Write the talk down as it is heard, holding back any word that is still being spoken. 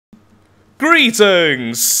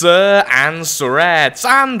Greetings, sir and sirettes,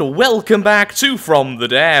 and welcome back to From the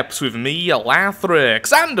Depths with me,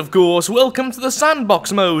 Lathrix, and of course, welcome to the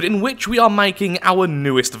sandbox mode in which we are making our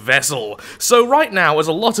newest vessel. So right now, as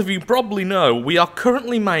a lot of you probably know, we are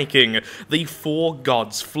currently making the Four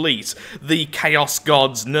Gods fleet, the Chaos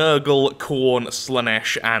Gods Nurgle, Khorne,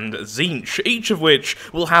 Slaanesh, and Tzeentch, each of which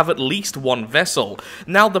will have at least one vessel.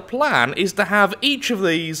 Now the plan is to have each of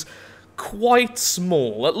these quite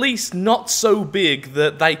small, at least not so big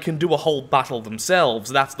that they can do a whole battle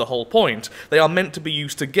themselves. That's the whole point. They are meant to be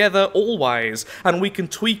used together always, and we can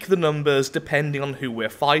tweak the numbers depending on who we're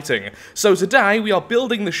fighting. So today we are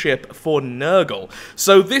building the ship for Nurgle.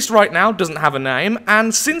 So this right now doesn't have a name,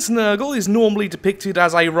 and since Nurgle is normally depicted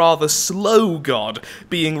as a rather slow god,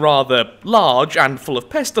 being rather large and full of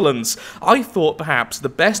pestilence, I thought perhaps the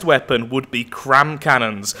best weapon would be Cram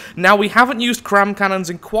cannons. Now we haven't used Cram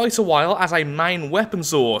cannons in quite a while as a main weapon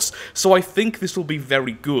source, so I think this will be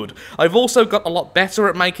very good. I've also got a lot better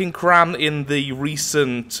at making Cram in the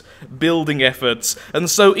recent building efforts, and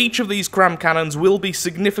so each of these Cram cannons will be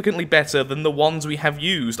significantly better than the ones we have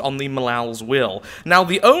used on the Malal's Will. Now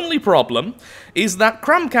the only problem is that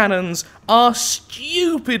Cram cannons are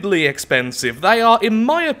stupidly expensive. They are, in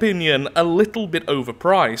my opinion, a little bit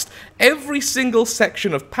overpriced. Every single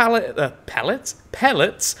section of pellets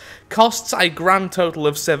costs a grand total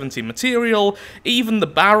of 70 material. Even the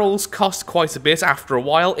barrels cost quite a bit after a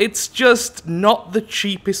while. It's just not the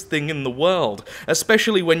cheapest thing in the world,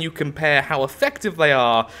 especially when you compare how effective they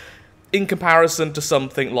are in comparison to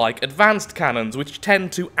something like advanced cannons, which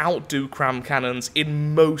tend to outdo Cram cannons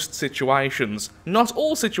in most situations. Not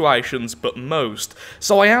all situations, but most.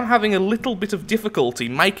 So I am having a little bit of difficulty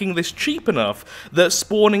making this cheap enough that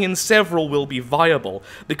spawning in several will be viable,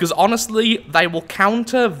 because honestly, they will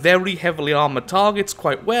counter very heavily armoured targets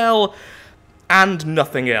quite well, and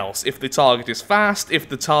nothing else. If the target is fast, if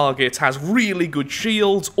the target has really good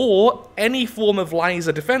shields, or any form of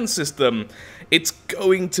laser defense system, it's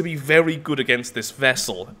going to be very good against this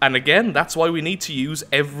vessel. And again, that's why we need to use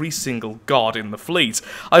every single god in the fleet.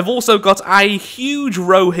 I've also got a huge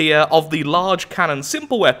row here of the large cannon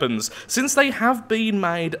simple weapons, since they have been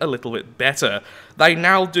made a little bit better. They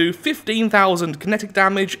now do 15,000 kinetic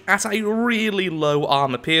damage at a really low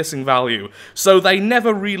armor piercing value, so they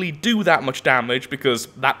never really do that much damage because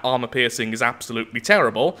that armor piercing is absolutely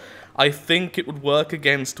terrible. I think it would work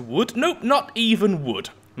against wood. Nope, not even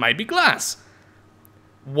wood. Maybe glass.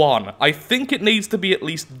 1. I think it needs to be at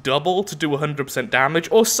least double to do 100% damage,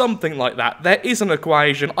 or something like that. There is an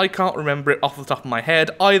equation, I can't remember it off the top of my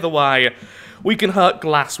head. Either way, we can hurt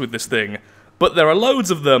glass with this thing. But there are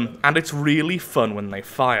loads of them, and it's really fun when they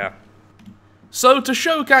fire. So to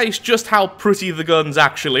showcase just how pretty the guns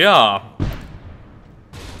actually are...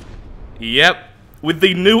 Yep, with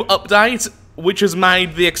the new update, which has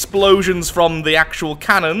made the explosions from the actual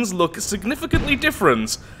cannons look significantly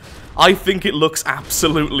different, I think it looks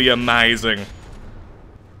absolutely amazing.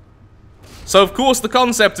 So of course the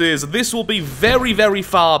concept is this will be very, very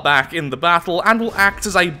far back in the battle and will act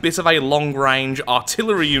as a bit of a long-range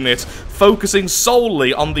artillery unit, focusing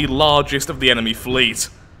solely on the largest of the enemy fleet.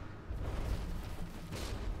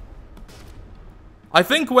 I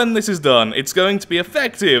think when this is done, it's going to be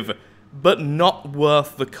effective, but not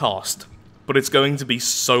worth the cost. But it's going to be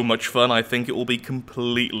so much fun, I think it will be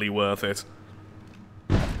completely worth it.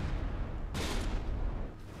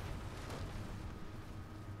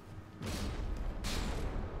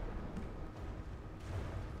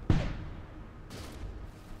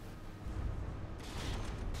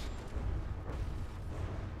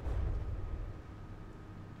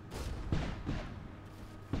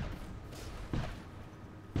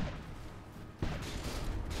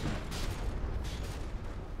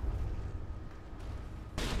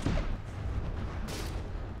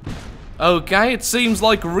 Okay, it seems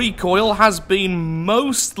like recoil has been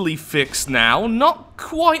mostly fixed now. Not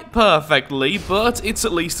quite perfectly, but it's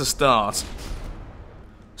at least a start.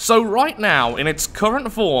 So right now, in its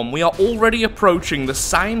current form, we are already approaching the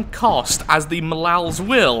same cost as the Malal's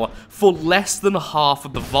Will for less than half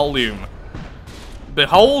of the volume.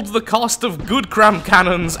 Behold the cost of good Cram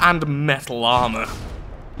cannons and metal armor.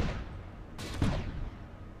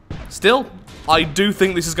 Still, I do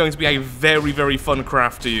think this is going to be a very, very fun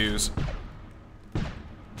craft to use.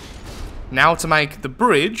 Now to make the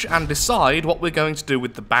bridge and decide what we're going to do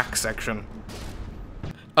with the back section.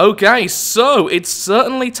 Okay, so it's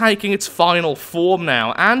certainly taking its final form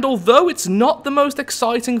now, and although it's not the most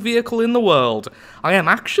exciting vehicle in the world, I am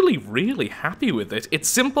actually really happy with it. It's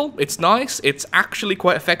simple, it's nice, it's actually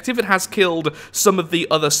quite effective. It has killed some of the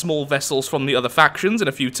other small vessels from the other factions in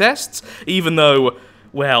a few tests, even though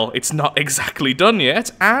Well, it's not exactly done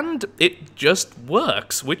yet, and it just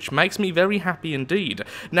works, which makes me very happy indeed.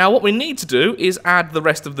 Now, what we need to do is add the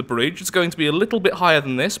rest of the bridge. It's going to be a little bit higher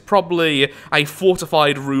than this, probably a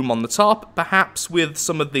fortified room on the top, perhaps with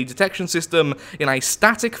some of the detection system in a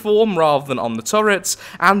static form rather than on the turrets,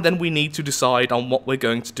 and then we need to decide on what we're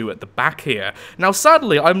going to do at the back here. Now,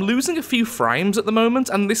 sadly, I'm losing a few frames at the moment,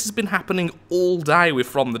 and this has been happening all day with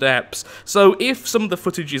From the Depths, so if some of the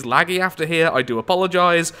footage is laggy after here, I do apologise.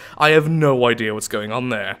 I have no idea what's going on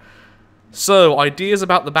there. So, ideas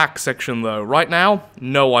about the back section though. Right now,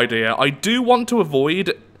 no idea. I do want to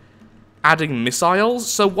avoid adding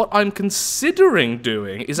missiles, so what I'm considering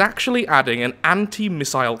doing is actually adding an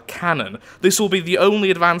anti-missile cannon. This will be the only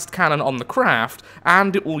advanced cannon on the craft,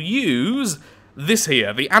 and it will use this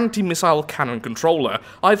here, the anti-missile cannon controller.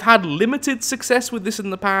 I've had limited success with this in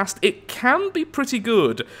the past. It can be pretty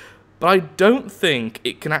good, but I don't think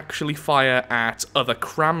it can actually fire at other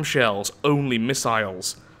Cram shells, only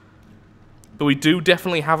missiles. But we do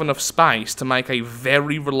definitely have enough space to make a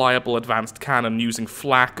very reliable advanced cannon using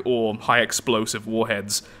flak or high explosive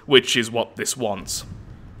warheads, which is what this wants.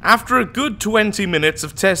 After a good 20 minutes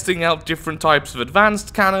of testing out different types of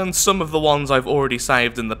advanced cannons, some of the ones I've already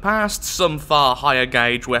saved in the past, some far higher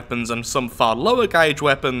gauge weapons and some far lower gauge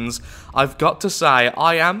weapons, I've got to say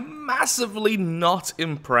I am massively not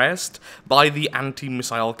impressed by the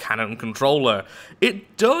anti-missile cannon controller.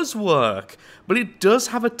 It does work, but it does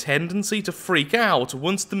have a tendency to freak out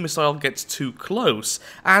once the missile gets too close,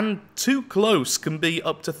 and too close can be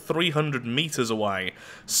up to 300 meters away.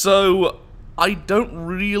 So I don't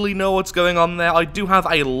really know what's going on there. I do have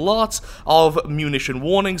a lot of munition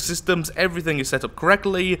warning systems, everything is set up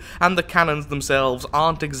correctly, and the cannons themselves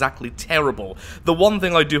aren't exactly terrible. The one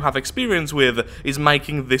thing I do have experience with is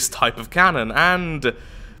making this type of cannon, and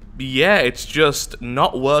yeah, it's just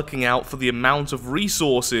not working out for the amount of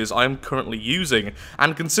resources I'm currently using,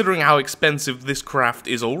 and considering how expensive this craft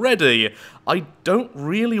is already, I don't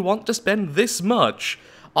really want to spend this much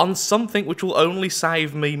on something which will only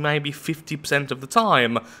save me maybe 50% of the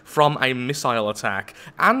time from a missile attack,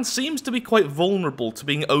 and seems to be quite vulnerable to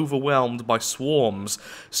being overwhelmed by swarms.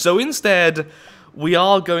 So instead, we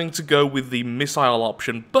are going to go with the missile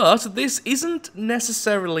option, but this isn't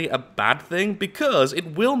necessarily a bad thing, because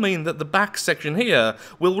it will mean that the back section here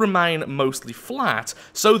will remain mostly flat,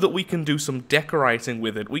 so that we can do some decorating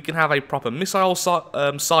with it. We can have a proper missile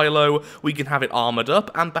silo, we can have it armoured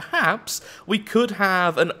up, and perhaps we could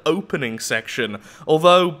have an opening section,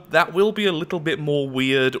 although that will be a little bit more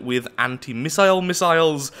weird with anti-missile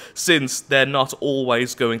missiles, since they're not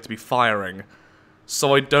always going to be firing.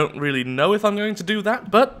 So I don't really know if I'm going to do that,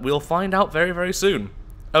 but we'll find out very, very soon.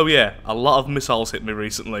 Oh yeah, a lot of missiles hit me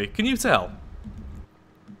recently. Can you tell?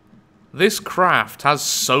 This craft has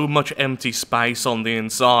so much empty space on the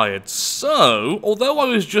inside, so although I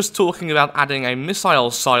was just talking about adding a missile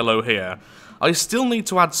silo here, I still need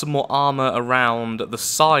to add some more armor around the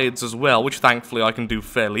sides as well, which thankfully I can do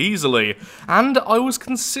fairly easily, and I was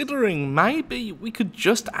considering maybe we could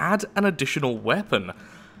just add an additional weapon.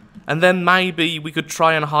 And then maybe we could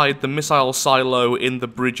try and hide the missile silo in the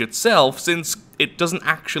bridge itself, since it doesn't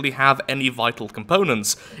actually have any vital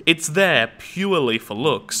components. It's there purely for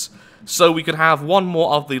looks. So we could have one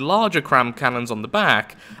more of the larger Cram cannons on the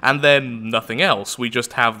back, and then nothing else. We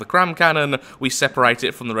just have the Cram cannon, we separate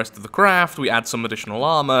it from the rest of the craft, we add some additional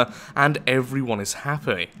armor, and everyone is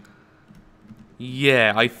happy.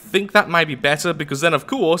 Yeah, I think that might be better, because then of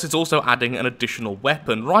course it's also adding an additional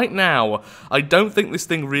weapon. Right now, I don't think this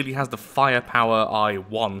thing really has the firepower I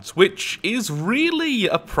want, which is really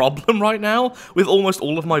a problem right now with almost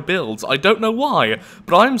all of my builds. I don't know why,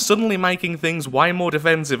 but I'm suddenly making things way more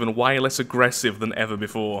defensive and way less aggressive than ever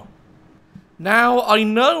before. Now, I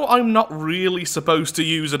know I'm not really supposed to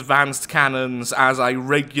use advanced cannons as a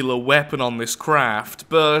regular weapon on this craft,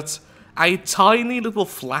 but a tiny little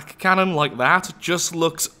flak cannon like that just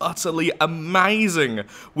looks utterly amazing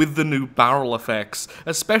with the new barrel effects,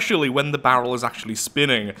 especially when the barrel is actually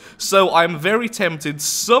spinning. So I'm very tempted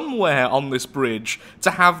somewhere on this bridge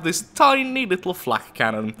to have this tiny little flak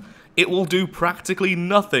cannon. It will do practically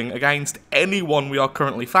nothing against anyone we are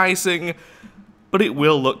currently facing, but it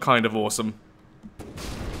will look kind of awesome.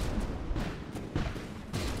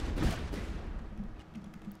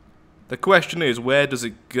 The question is, where does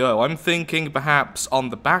it go? I'm thinking perhaps on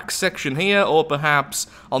the back section here, or perhaps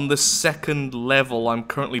on the second level I'm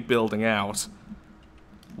currently building out.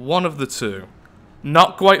 One of the two.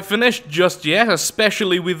 Not quite finished just yet,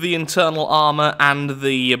 especially with the internal armor and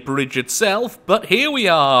the bridge itself, but here we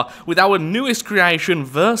are, with our newest creation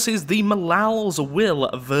versus the Malal's Will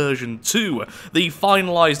version 2, the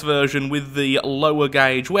finalized version with the lower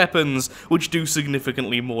gauge weapons, which do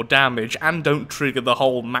significantly more damage and don't trigger the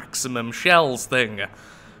whole maximum shells thing.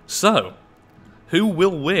 So, who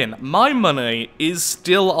will win? My money is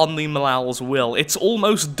still on the Malal's Will. It's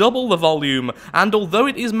almost double the volume, and although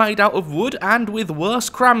it is made out of wood and with worse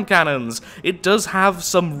cram cannons, it does have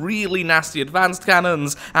some really nasty advanced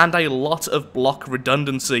cannons and a lot of block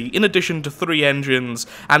redundancy, in addition to 3 engines,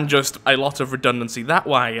 and just a lot of redundancy that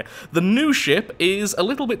way. The new ship is a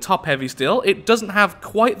little bit top-heavy still. It doesn't have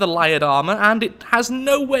quite the layered armor, and it has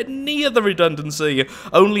nowhere near the redundancy,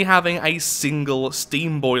 only having a single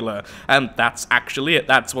steam boiler, and that's actually it.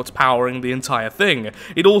 That's what's powering the entire thing.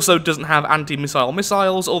 It also doesn't have anti-missile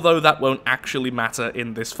missiles, although that won't actually matter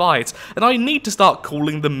in this fight. And I need to start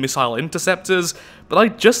calling them missile interceptors, but I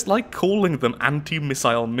just like calling them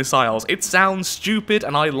anti-missile missiles. It sounds stupid,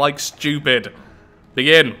 and I like stupid.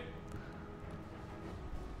 Begin.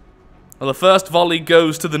 Well, the first volley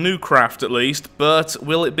goes to the new craft at least, but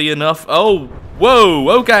will it be enough? Oh, whoa,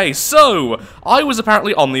 okay, so I was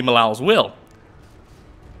apparently on the Malal's Will.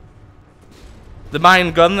 The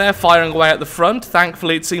main gun there firing away at the front.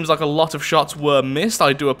 Thankfully, it seems like a lot of shots were missed.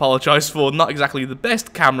 I do apologise for not exactly the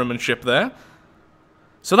best cameramanship there.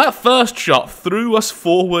 So that first shot threw us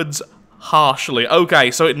forwards harshly.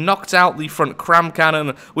 Okay, so it knocked out the front cram cannon,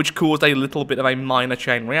 which caused a little bit of a minor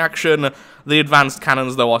chain reaction. The advanced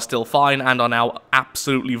cannons, though, are still fine and are now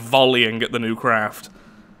absolutely volleying at the new craft.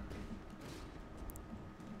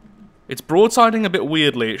 It's broadsiding a bit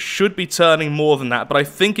weirdly. It should be turning more than that, but I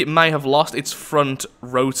think it may have lost its front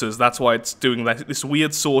rotors. That's why it's doing this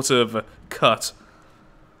weird sort of cut.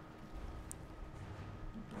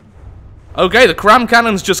 Okay, the cram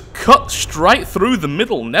cannons just cut straight through the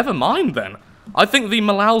middle. Never mind then. I think the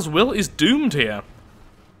Malal's Will is doomed here.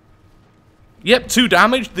 Yep, 2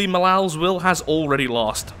 damage. The Malal's Will has already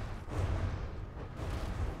lost.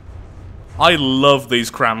 I love these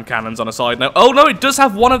cram cannons on a side note. Oh no, it does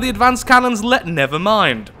have one of the advanced cannons never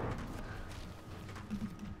mind.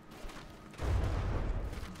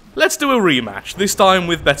 Let's do a rematch, this time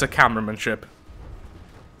with better cameramanship.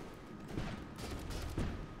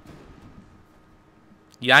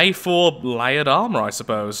 Yay for layered armor, I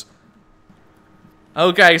suppose.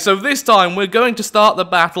 Okay, so this time we're going to start the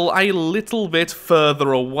battle a little bit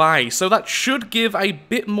further away, so that should give a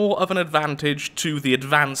bit more of an advantage to the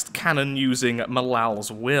advanced cannon using Malal's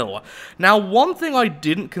Will. Now, one thing I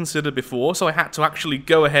didn't consider before, so I had to actually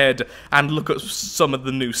go ahead and look at some of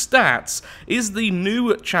the new stats, is the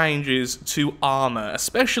new changes to armor,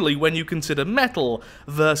 especially when you consider metal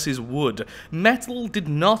versus wood. Metal did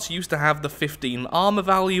not used to have the 15 armor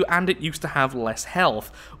value, and it used to have less health.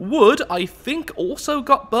 Wood, I think, also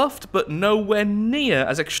got buffed, but nowhere near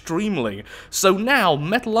as extremely. So now,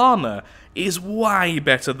 metal armor is way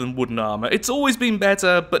better than wooden armor. It's always been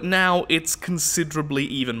better, but now it's considerably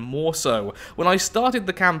even more so. When I started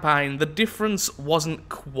the campaign, the difference wasn't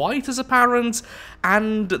quite as apparent,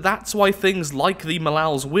 and that's why things like the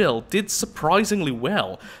Malal's Will did surprisingly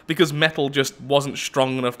well, because metal just wasn't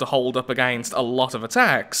strong enough to hold up against a lot of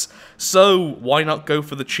attacks. So why not go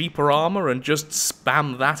for the cheaper armor and just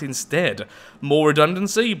spam that instead? More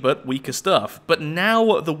redundancy, but weaker stuff. But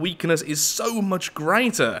now the weakness is so much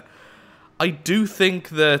greater. I do think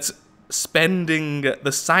that spending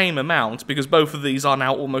the same amount, because both of these are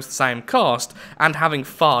now almost the same cost, and having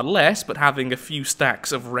far less, but having a few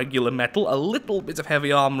stacks of regular metal, a little bit of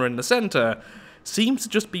heavy armor in the center, seems to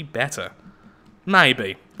just be better.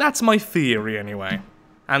 Maybe. That's my theory anyway.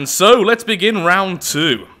 And so, let's begin round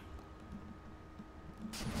 2.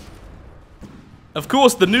 Of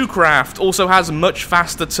course, the new craft also has much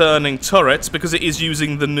faster turning turrets because it is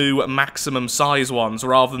using the new maximum size ones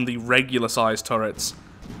rather than the regular size turrets.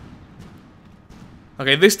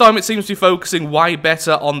 Okay, this time it seems to be focusing way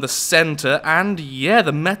better on the center, and yeah,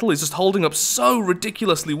 the metal is just holding up so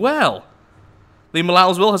ridiculously well. The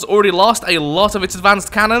Malal's Will has already lost a lot of its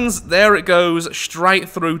advanced cannons. There it goes, straight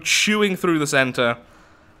through, chewing through the center.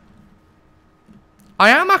 I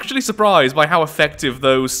am actually surprised by how effective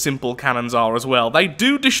those simple cannons are as well. They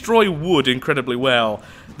do destroy wood incredibly well.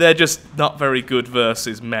 They're just not very good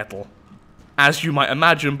versus metal. As you might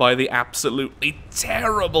imagine by the absolutely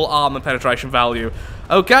terrible armor penetration value.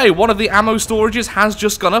 Okay, one of the ammo storages has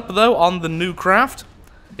just gone up though on the new craft.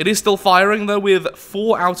 It is still firing though with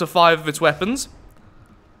 4 out of 5 of its weapons.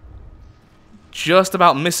 Just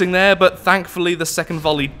about missing there, but thankfully the second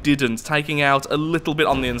volley didn't, taking out a little bit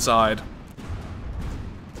on the inside.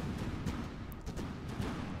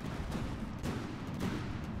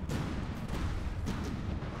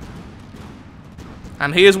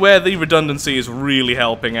 And here's where the redundancy is really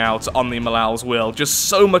helping out on the Malal's Will. Just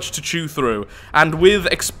so much to chew through. And with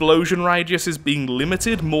explosion radiuses being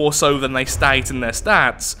limited, more so than they state in their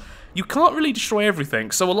stats, you can't really destroy everything.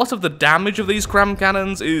 So a lot of the damage of these Cram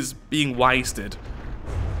cannons is being wasted.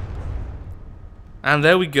 And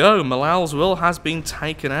there we go, Malal's Will has been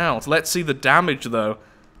taken out. Let's see the damage though.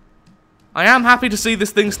 I am happy to see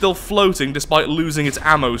this thing still floating despite losing its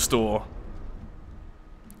ammo store.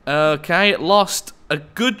 Okay, it lost a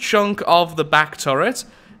good chunk of the back turret.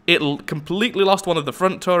 It completely lost one of the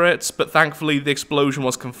front turrets, but thankfully the explosion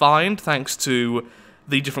was confined thanks to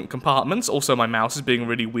the different compartments. Also, my mouse is being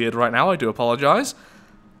really weird right now, I do apologize.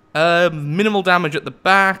 Minimal damage at the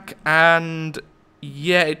back, and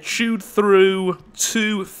yeah, it chewed through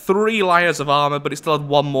 3 layers of armor, but it still had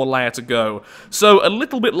 1 more layer to go. So, a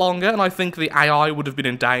little bit longer, and I think the AI would have been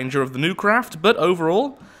in danger of the new craft, but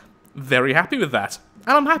overall, very happy with that.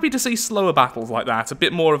 And I'm happy to see slower battles like that, a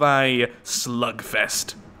bit more of a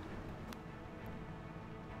slugfest.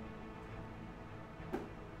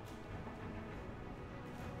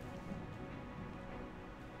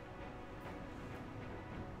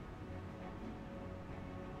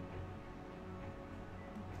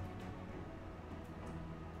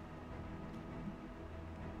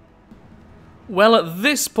 Well, at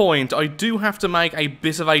this point, I do have to make a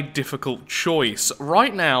bit of a difficult choice.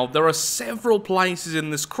 Right now, there are several places in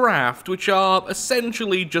this craft which are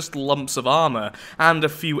essentially just lumps of armor, and a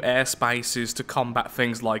few airspaces to combat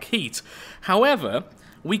things like heat. However,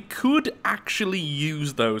 we could actually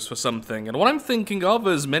use those for something, and what I'm thinking of,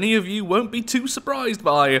 as many of you won't be too surprised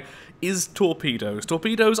by, is torpedoes.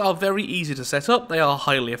 Torpedoes are very easy to set up, they are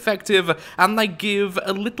highly effective, and they give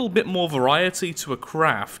a little bit more variety to a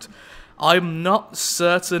craft. I'm not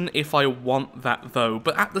certain if I want that though,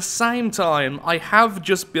 but at the same time, I have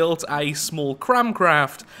just built a small Cram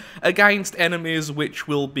craft against enemies which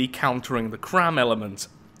will be countering the Cram element.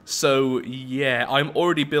 So yeah, I'm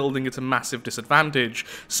already building at a massive disadvantage,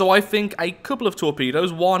 so I think a couple of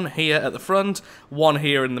torpedoes, 1 here at the front, 1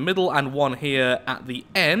 here in the middle, and 1 here at the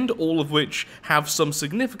end, all of which have some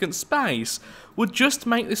significant space, would just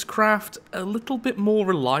make this craft a little bit more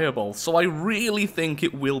reliable, so I really think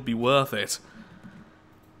it will be worth it.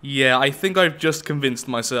 Yeah, I think I've just convinced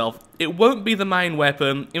myself. It won't be the main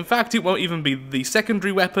weapon, in fact it won't even be the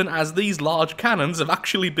secondary weapon, as these large cannons have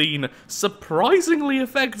actually been surprisingly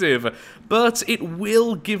effective, but it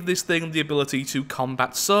will give this thing the ability to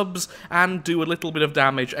combat subs and do a little bit of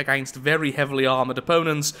damage against very heavily armoured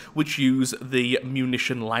opponents which use the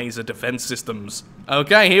munition laser defense systems.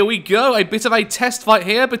 Okay, here we go, a bit of a test fight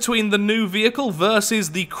here between the new vehicle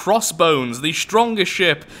versus the Crossbones, the strongest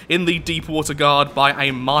ship in the Deepwater Guard by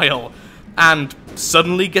a mile. And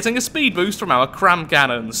suddenly getting a speed boost from our Cram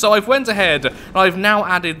cannons. So I've went ahead, and I've now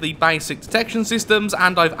added the basic detection systems,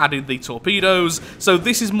 and I've added the torpedoes, so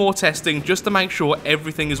this is more testing just to make sure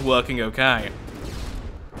everything is working okay.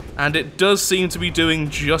 And it does seem to be doing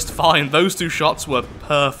just fine. Those 2 shots were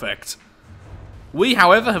perfect. We,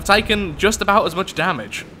 however, have taken just about as much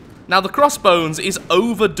damage. Now, the Crossbones is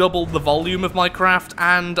over double the volume of my craft,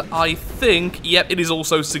 and I think, yep, it is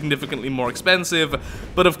also significantly more expensive,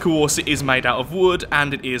 but of course it is made out of wood,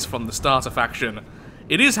 and it is from the starter faction.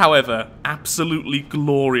 It is, however, absolutely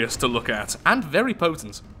glorious to look at, and very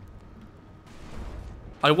potent.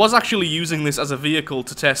 I was actually using this as a vehicle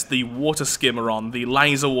to test the water skimmer on, the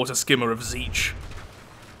laser water skimmer of Zeech.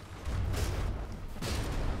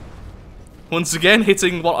 Once again,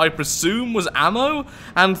 hitting what I presume was ammo,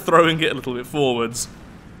 and throwing it a little bit forwards.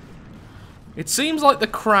 It seems like the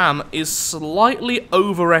Cram is slightly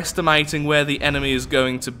overestimating where the enemy is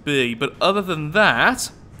going to be, but other than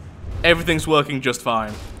that, everything's working just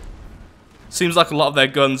fine. Seems like a lot of their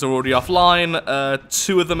guns are already offline,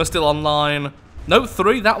 2 of them are still online. No,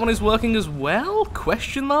 3, that one is working as well?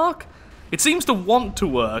 Question mark? It seems to want to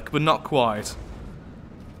work, but not quite.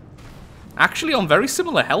 Actually on very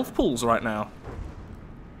similar health pools right now.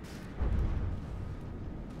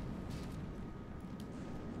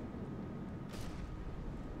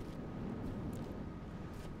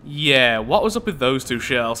 Yeah, what was up with those 2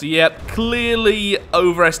 shells? Yep, clearly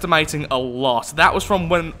overestimating a lot. That was from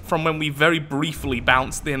when we very briefly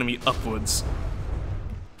bounced the enemy upwards.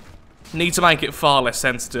 Need to make it far less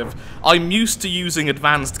sensitive. I'm used to using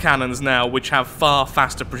advanced cannons now, which have far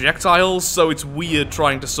faster projectiles, so it's weird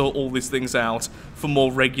trying to sort all these things out for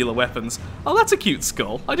more regular weapons. Oh, that's a cute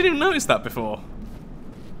skull. I didn't even notice that before.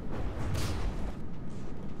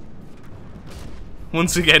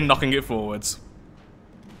 Once again, knocking it forwards.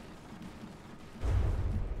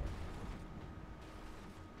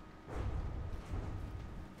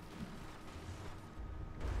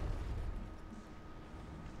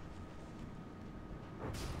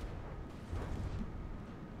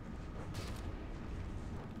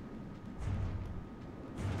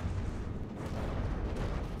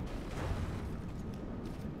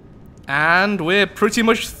 And we're pretty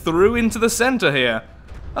much through into the center here.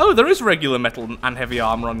 Oh, there is regular metal and heavy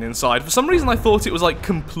armor on the inside. For some reason I thought it was like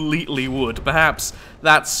completely wood. Perhaps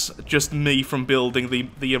that's just me from building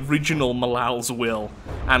the original Malal's Will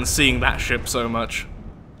and seeing that ship so much.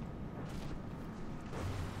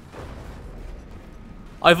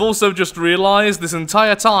 I've also just realized this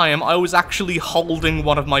entire time I was actually holding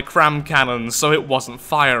one of my Cram cannons so it wasn't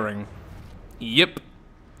firing. Yep.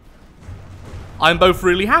 I'm both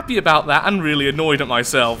really happy about that and really annoyed at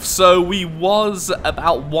myself, so we was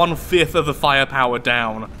about 1/5 of the firepower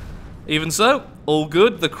down. Even so, all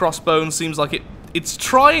good. The crossbone seems like it's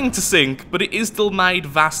trying to sink, but it is still made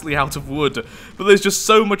vastly out of wood. But there's just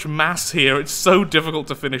so much mass here, it's so difficult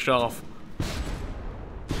to finish off.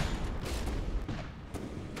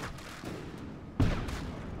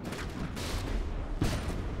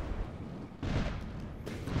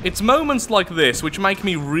 It's moments like this which make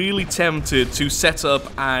me really tempted to set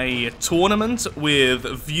up a tournament with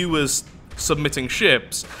viewers submitting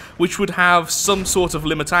ships, which would have some sort of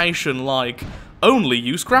limitation like, only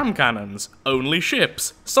use Cram cannons, only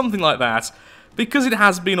ships, something like that. Because it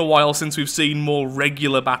has been a while since we've seen more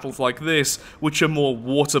regular battles like this, which are more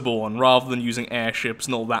waterborne rather than using airships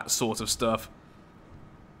and all that sort of stuff.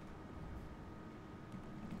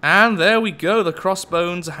 And there we go, the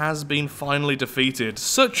Crossbones has been finally defeated.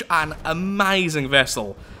 Such an amazing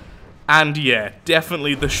vessel. And yeah,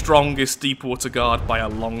 definitely the strongest Deepwater Guard by a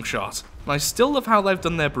long shot. And I still love how they've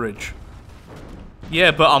done their bridge. Yeah,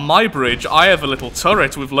 but on my bridge, I have a little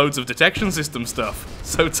turret with loads of detection system stuff.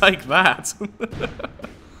 So take that.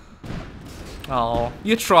 Oh,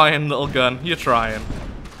 you're trying, little gun, you're trying.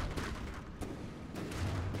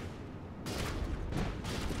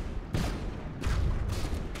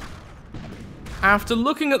 After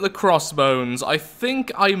looking at the Crossbones, I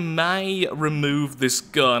think I may remove this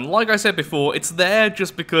gun. Like I said before, it's there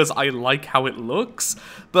just because I like how it looks,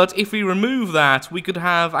 but if we remove that, we could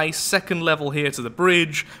have a second level here to the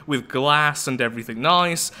bridge, with glass and everything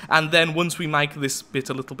nice, and then once we make this bit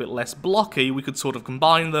a little bit less blocky, we could sort of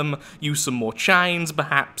combine them, use some more chains,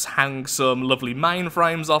 perhaps hang some lovely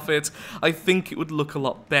mainframes off it. I think it would look a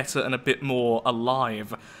lot better and a bit more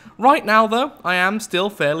alive. Right now, though, I am still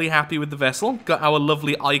fairly happy with the vessel. Got our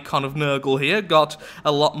lovely icon of Nurgle here, got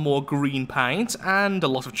a lot more green paint, and a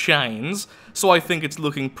lot of chains, so I think it's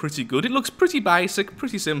looking pretty good. It looks pretty basic,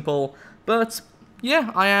 pretty simple, but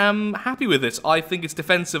yeah, I am happy with it. I think it's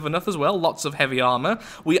defensive enough as well, lots of heavy armor.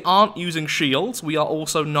 We aren't using shields, we are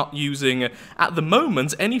also not using, at the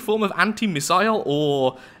moment, any form of anti-missile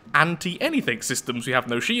or anti-anything systems. We have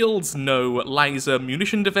no shields, no laser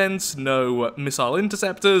munition defense, no missile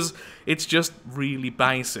interceptors. It's just really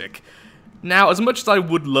basic. Now, as much as I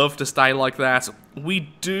would love to stay like that, we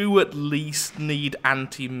do at least need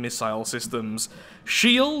anti-missile systems.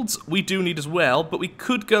 Shields, we do need as well, but we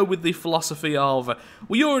could go with the philosophy of,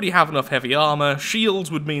 we already have enough heavy armor,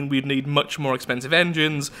 shields would mean we'd need much more expensive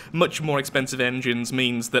engines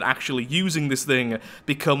means that actually using this thing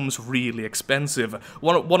becomes really expensive.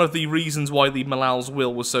 One of the reasons why the Malal's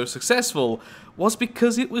Will was so successful was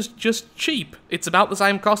because it was just cheap. It's about the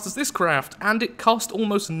same cost as this craft, and it cost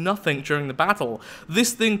almost nothing during the battle.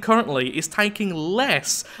 This thing currently is taking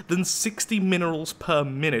less than 60 minerals per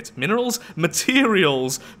minute.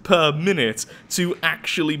 Materials per minute to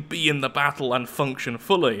actually be in the battle and function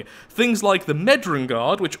fully. Things like the Medron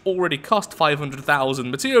Guard, which already cost 500,000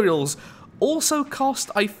 materials, also cost,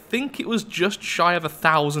 I think it was just shy of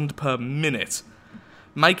 1,000 per minute,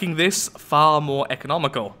 making this far more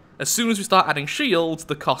economical. As soon as we start adding shields,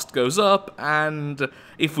 the cost goes up, and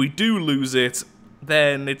if we do lose it,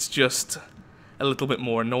 then it's just a little bit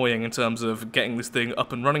more annoying in terms of getting this thing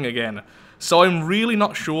up and running again. So I'm really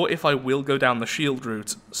not sure if I will go down the shield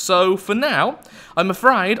route. So for now, I'm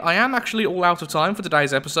afraid I am actually all out of time for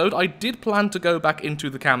today's episode. I did plan to go back into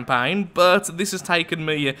the campaign, but this has taken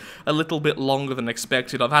me a little bit longer than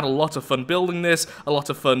expected. I've had a lot of fun building this, a lot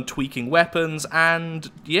of fun tweaking weapons, and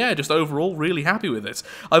yeah, just overall really happy with it.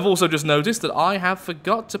 I've also just noticed that I have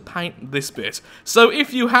forgot to paint this bit. So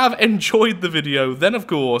if you have enjoyed the video, then of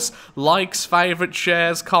course, likes, favourites,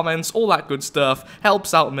 shares, comments, all that good stuff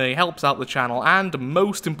helps out me, helps out the channel, and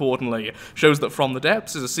most importantly, shows that From the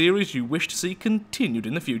Depths is a series you wish to see continued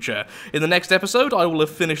in the future. In the next episode, I will have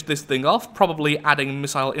finished this thing off, probably adding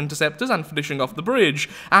missile interceptors and finishing off the bridge,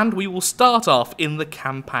 and we will start off in the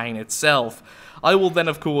campaign itself. I will then,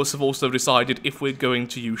 of course, have also decided if we're going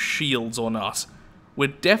to use shields or not. We're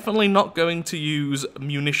definitely not going to use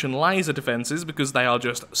munition laser defenses because they are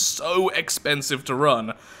just so expensive to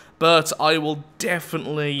run, but I will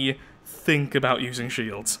definitely think about using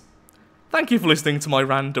shields. Thank you for listening to my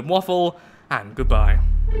random waffle, and goodbye.